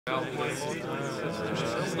All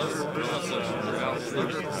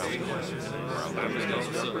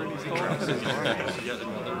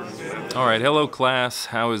right, hello class.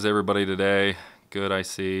 How is everybody today? Good, I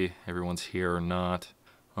see. Everyone's here or not.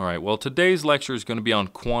 All right, well, today's lecture is going to be on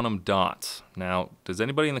quantum dots. Now, does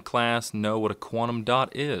anybody in the class know what a quantum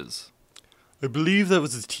dot is? I believe that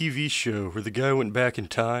was a TV show where the guy went back in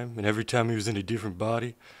time, and every time he was in a different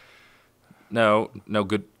body. No,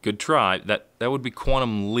 good try. That would be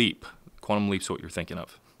quantum leap. Quantum leap's what you're thinking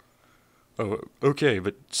of. Oh, okay,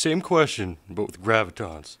 but same question, but with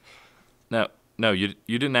gravitons. No, you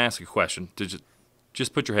didn't ask a question.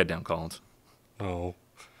 Just put your head down, Collins. Oh.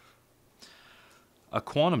 A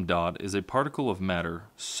quantum dot is a particle of matter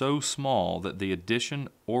so small that the addition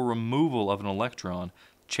or removal of an electron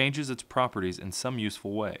changes its properties in some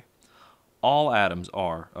useful way. All atoms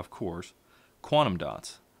are, of course, quantum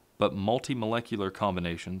dots, but multimolecular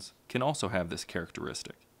combinations can also have this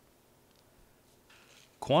characteristic.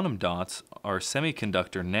 Quantum dots are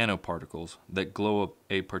semiconductor nanoparticles that glow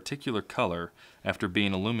a particular color after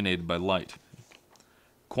being illuminated by light.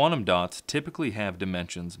 Quantum dots typically have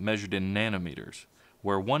dimensions measured in nanometers,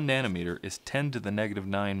 where 1 nanometer is 10 to the negative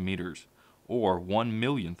 9 meters, or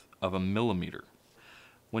 1/1,000,000th of a millimeter.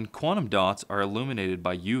 When quantum dots are illuminated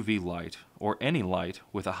by UV light, or any light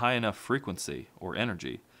with a high enough frequency or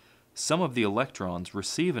energy, some of the electrons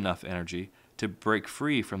receive enough energy to break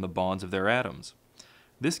free from the bonds of their atoms.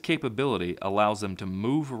 This capability allows them to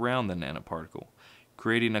move around the nanoparticle,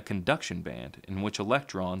 creating a conduction band in which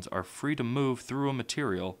electrons are free to move through a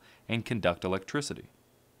material and conduct electricity.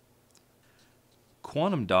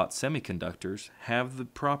 Quantum dot semiconductors have the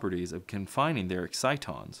properties of confining their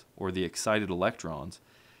excitons, or the excited electrons,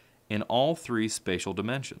 in all 3 spatial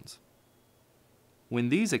dimensions. When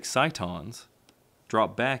these excitons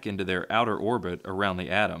drop back into their outer orbit around the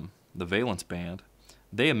atom, the valence band,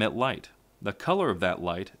 they emit light. The color of that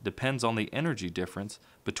light depends on the energy difference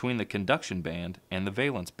between the conduction band and the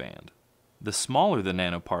valence band. The smaller the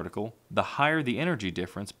nanoparticle, the higher the energy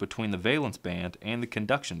difference between the valence band and the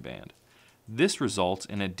conduction band. This results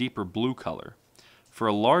in a deeper blue color. For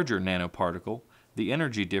a larger nanoparticle, the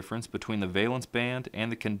energy difference between the valence band and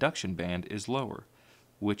the conduction band is lower,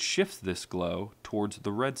 which shifts this glow towards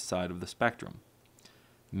the red side of the spectrum.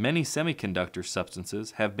 Many semiconductor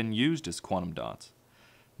substances have been used as quantum dots.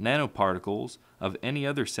 Nanoparticles of any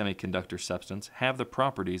other semiconductor substance have the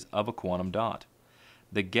properties of a quantum dot.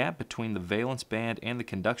 The gap between the valence band and the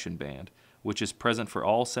conduction band, which is present for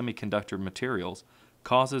all semiconductor materials,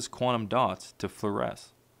 causes quantum dots to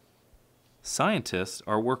fluoresce. Scientists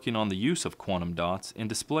are working on the use of quantum dots in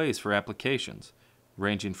displays for applications,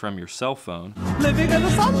 ranging from your cell phone. Living in the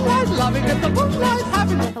sunlight, loving in the moonlight,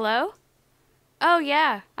 having... Hello? Oh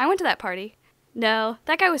yeah, I went to that party. No,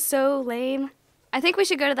 that guy was so lame. I think we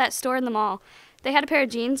should go to that store in the mall. They had a pair of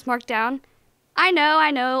jeans marked down. I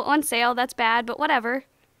know, on sale, that's bad, but whatever.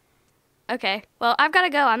 Okay, well, I've got to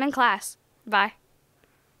go. I'm in class. Bye.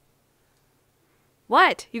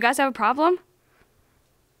 What? You guys have a problem?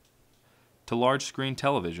 To large screen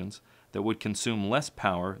televisions that would consume less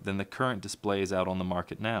power than the current displays out on the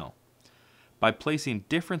market now. By placing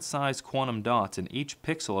different size quantum dots in each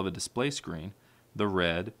pixel of a display screen, the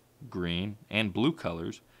red, green, and blue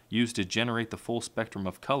colors used to generate the full spectrum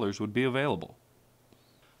of colors would be available.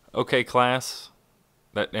 Okay, class,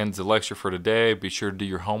 that ends the lecture for today. Be sure to do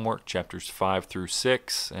your homework, chapters 5 through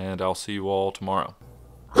 6, and I'll see you all tomorrow.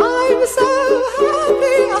 I'm so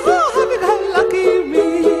happy, lucky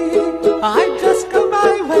me. I just go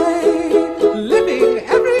my way, living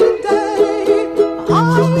every day.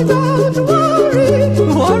 I don't worry,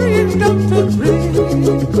 worrying don't agree.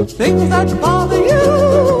 Things that bother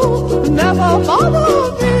you never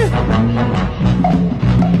bother me.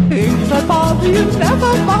 Things that bother you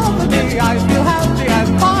never bother me. I feel happy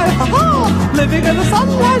and fine, ha-ha. Living in the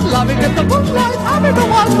sunlight, loving in the moonlight, having a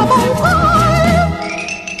wonderful time.